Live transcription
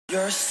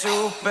You're a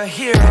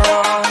superhero.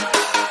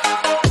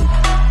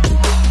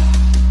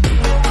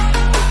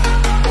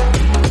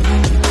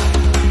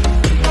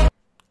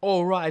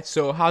 Alright,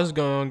 so how's it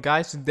going on,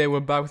 guys? Today we're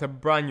back with a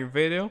brand new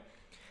video.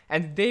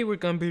 And today we're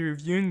going to be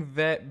reviewing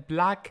the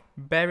Black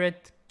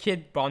Beret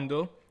kit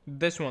bundle.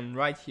 This one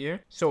right here.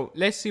 So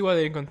let's see what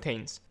it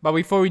contains. But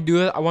before we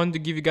do it, I wanted to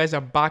give you guys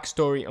a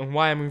backstory on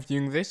why I'm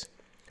reviewing this.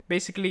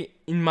 Basically,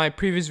 in my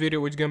previous video,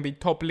 which is going to be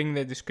top link in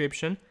the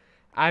description,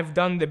 I've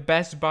done the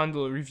best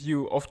bundle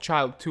review of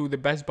Child 2, the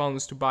best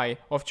bundles to buy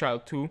of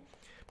Child 2.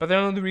 But they're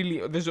not really,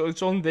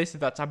 it's only this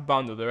that's a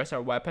bundle, the rest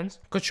are weapons.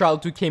 Because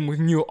Child 2 came with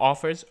new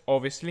offers,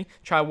 obviously.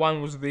 Child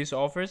 1 was these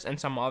offers and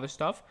some other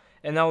stuff.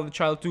 And now the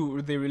Child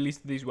 2, they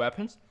released these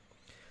weapons.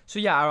 So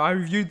yeah, I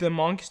reviewed the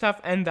monkey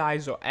stuff and the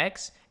ISO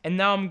X. And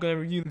now I'm going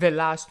to review the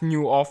last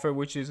new offer,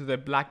 which is the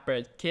Black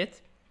Beret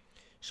kit.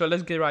 So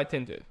let's get right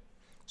into it.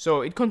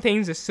 So it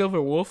contains a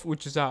Silver Wolf,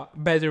 which is a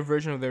better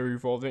version of the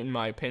revolver in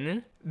my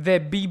opinion. The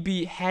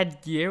BB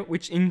headgear,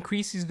 which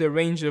increases the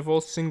range of all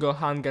single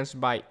handguns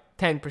by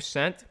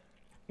 10%,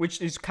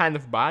 which is kind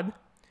of bad.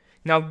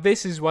 Now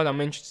this is what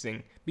I'm interested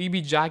in.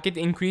 BB jacket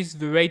increases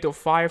the rate of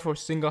fire for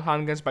single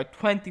handguns by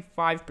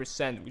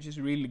 25%, which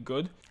is really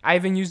good. I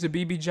even used the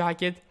BB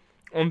jacket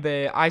on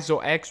the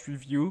ISO X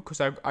review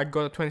because I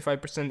got a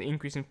 25%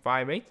 increase in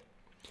fire rate.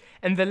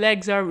 And the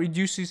legs are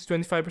reduces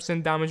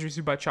 25% damage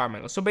received by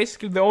charm. So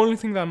basically the only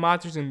thing that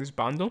matters in this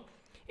bundle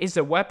is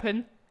the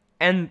weapon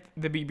and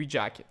the BB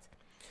jacket.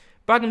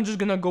 But I'm just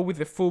gonna go with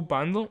the full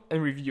bundle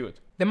and review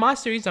it. The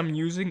masteries I'm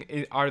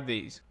using are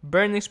these: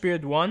 Burning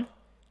Spirit 1,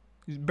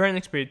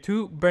 Burning Spirit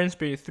 2, Burning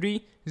Spirit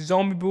 3,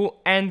 Zombie Bull,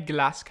 and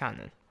Glass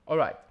Cannon.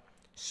 Alright,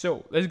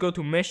 so let's go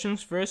to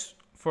missions first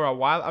for a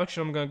while.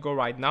 Actually, I'm gonna go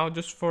right now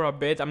just for a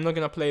bit. I'm not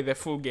gonna play the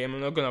full game, I'm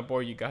not gonna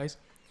bore you guys.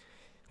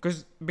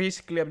 Because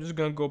basically I'm just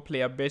gonna go play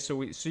a bit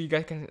so you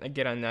guys can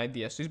get an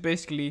idea. So it's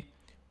basically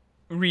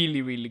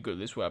really good,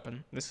 this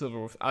weapon, the Silver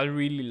Wolf. I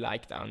really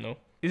like that, no?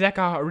 It's like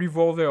a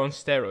revolver on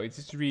steroids.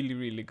 It's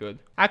really good.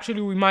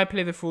 Actually, we might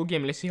play the full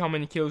game. Let's see how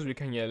many kills we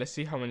can get. Let's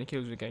see how many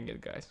kills we can get,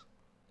 guys.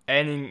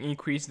 And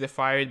increase the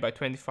fire rate by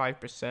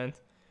 25%.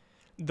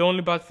 The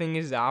only bad thing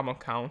is the ammo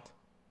count.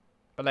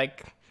 But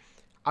like,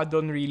 I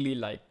don't really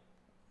like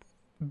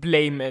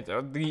blame it.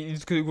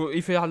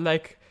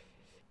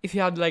 If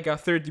you had like a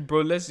 30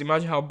 bullets,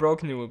 imagine how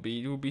broken it would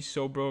be. It would be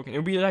so broken. It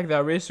would be like the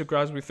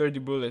aristocrats with 30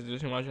 bullets.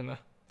 Just imagine that.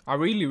 I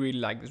really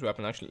like this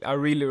weapon, actually. I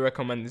really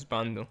recommend this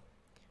bundle.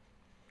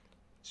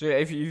 So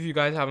if you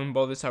guys haven't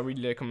bought this, I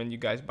really recommend you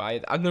guys buy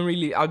it. I'm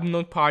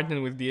not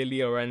partnering with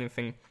DLE or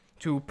anything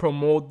to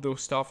promote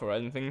those stuff or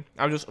anything.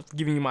 I'm just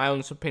giving you my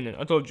honest opinion.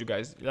 I told you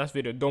guys last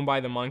video, don't buy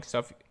the monkey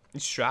stuff.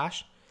 It's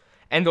trash.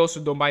 And also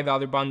don't buy the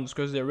other bundles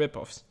because they're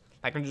ripoffs.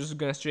 Like, I'm just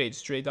gonna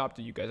straight up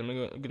to you guys. I'm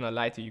not gonna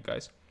lie to you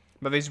guys.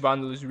 But this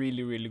bundle is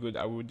really good.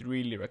 I would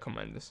really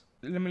recommend this.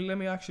 Let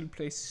me actually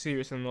play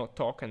serious and not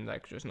talk and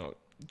like just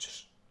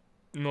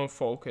not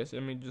focus.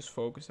 Let me just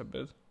focus a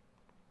bit.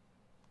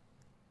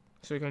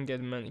 So you can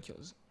get many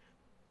kills.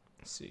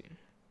 Let's see.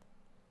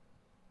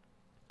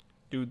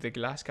 Dude, the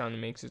glass cannon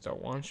makes it a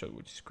one shot,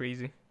 which is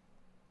crazy.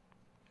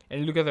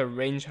 And look at the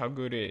range, how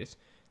good it is.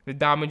 The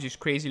damage is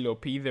crazy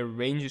OP, the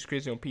range is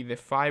crazy OP, the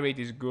fire rate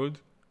is good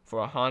for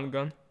a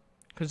handgun.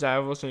 Because I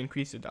have also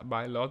increased it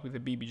by a lot with the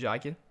BB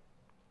jacket,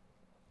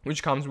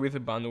 which comes with the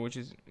bundle, which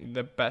is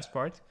the best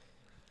part.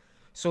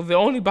 So the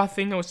only bad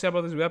thing I would say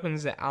about this weapon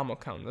is the ammo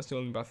count. That's the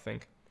only bad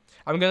thing.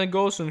 I'm gonna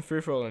go also in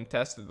free for all and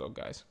test it though,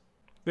 guys.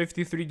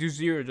 53 to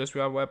 0 just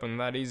with a weapon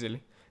that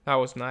easily. That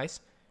was nice.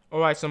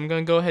 Alright, so I'm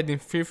gonna go ahead in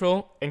free for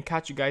all and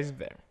catch you guys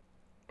there.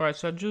 Alright,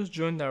 so I just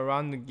joined a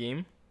random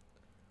game,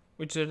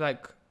 which is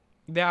like,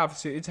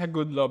 it's a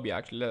good lobby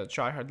actually, a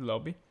tryhard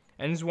lobby.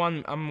 And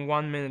I'm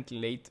 1 minute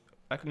late,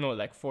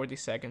 like 40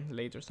 seconds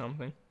late or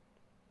something.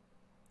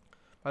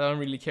 But I don't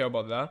really care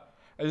about that.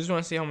 I just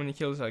want to see how many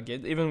kills I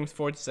get, even with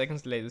 40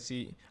 seconds late. Let's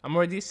see. I'm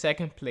already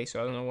second place, so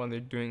I don't know what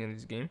they're doing in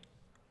this game.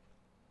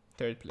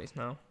 Third place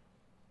now.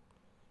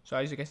 So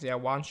as you can see, I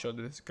one-shot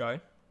this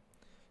guy.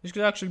 This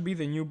could actually be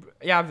the new.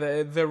 Yeah,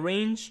 the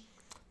range.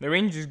 The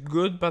range is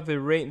good, but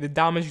the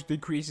damage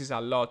decreases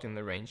a lot in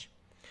the range.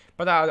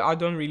 But I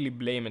don't really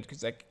blame it,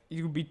 because like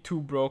it would be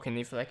too broken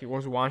if like it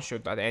was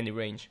one-shot at any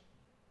range.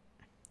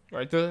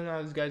 Right, so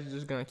now this guy's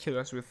just gonna kill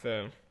us with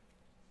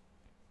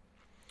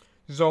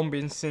Zombie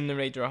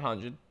Incinerator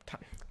 100.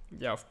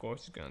 Yeah, of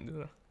course he's gonna do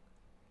that.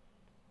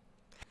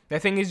 The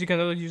thing is, you can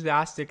also use the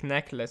Aztec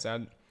necklace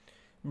and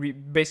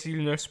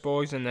basically nurse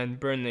poison and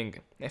burning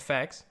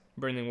effects,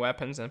 burning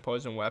weapons and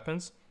poison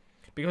weapons,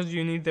 because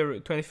you need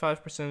the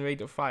 25%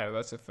 rate of fire.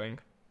 That's the thing.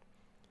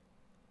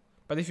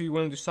 But if you're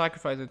willing to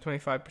sacrifice the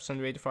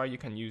 25% rate of fire, you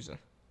can use it.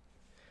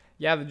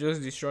 Yeah, they're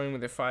just destroying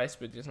with the fire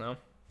spitters now,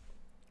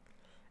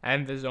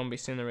 and the zombie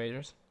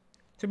incinerators.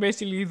 So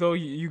basically, though,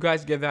 you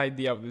guys get the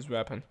idea of this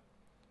weapon.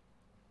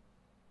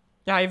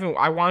 Yeah,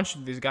 I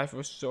one-shot this guy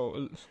for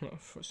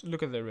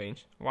look at the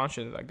range.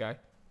 One-shot that guy.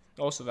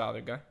 Also the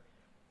other guy.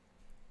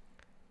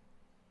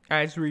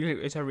 It's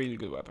a really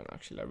good weapon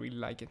actually. I really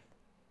like it.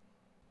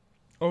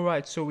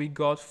 Alright, so we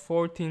got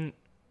 14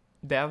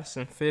 deaths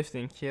and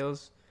 15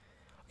 kills.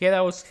 Okay, that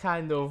was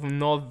kind of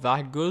not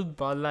that good,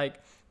 but like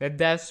the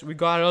deaths, we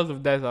got a lot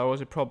of deaths, that was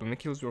a problem. The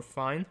kills were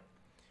fine.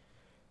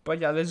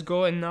 But yeah, let's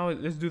go and now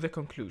let's do the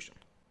conclusion.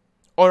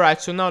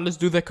 Alright, so now let's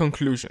do the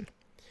conclusion.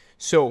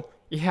 So,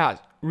 it has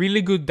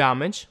really good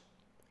damage,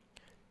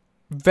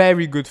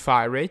 very good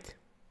fire rate,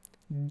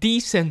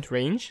 decent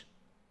range,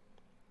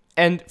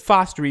 and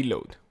fast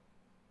reload,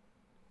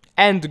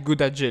 and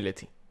good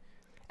agility.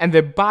 And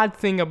the bad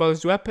thing about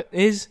this weapon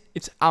is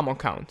its ammo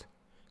count.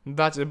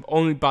 That's the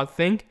only bad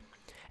thing.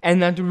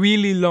 And at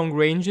really long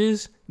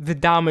ranges, the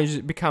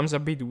damage becomes a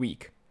bit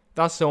weak.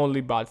 That's the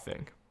only bad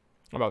thing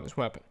about this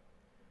weapon.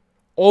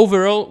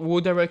 Overall,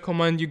 would I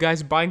recommend you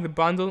guys buying the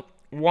bundle?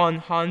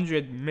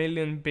 100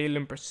 million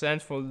billion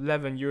 % for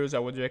 11 euros. I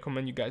would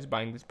recommend you guys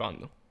buying this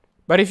bundle.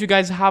 But if you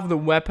guys have the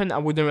weapon, I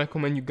wouldn't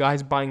recommend you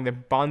guys buying the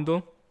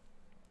bundle,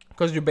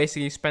 because you're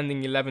basically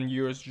spending 11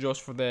 euros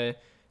just for the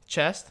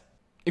chest.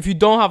 If you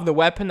don't have the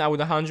weapon, I would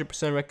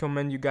 100%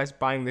 recommend you guys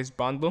buying this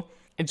bundle.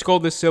 It's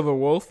called the Silver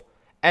Wolf,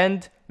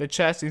 and the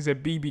chest is a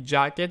BB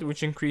jacket,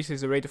 which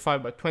increases the rate of fire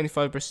by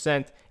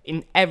 25%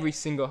 in every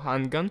single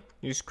handgun.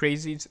 It's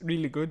crazy, it's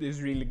really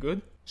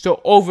good,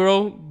 So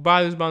overall,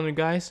 buy this bundle,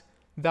 guys.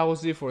 That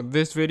was it for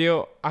this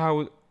video.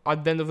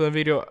 At the end of the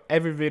video,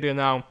 every video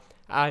now,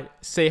 I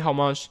say how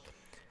much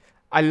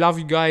I love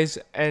you guys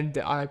and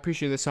I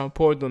appreciate the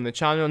support on the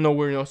channel. No,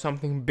 we're not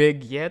something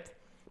big yet,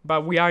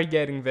 but we are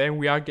getting there.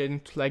 We are getting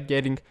to like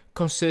getting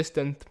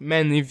consistent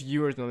many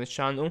viewers on the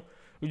channel,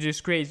 which is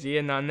crazy.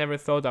 And I never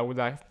thought I would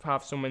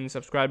have so many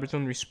subscribers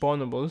on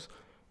Respawnables,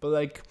 but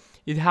like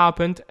it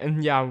happened.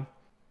 And yeah,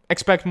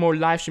 expect more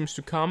live streams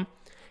to come.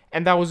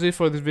 And that was it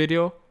for this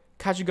video.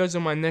 Catch you guys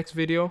on my next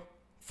video.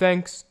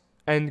 Thanks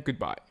and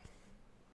goodbye.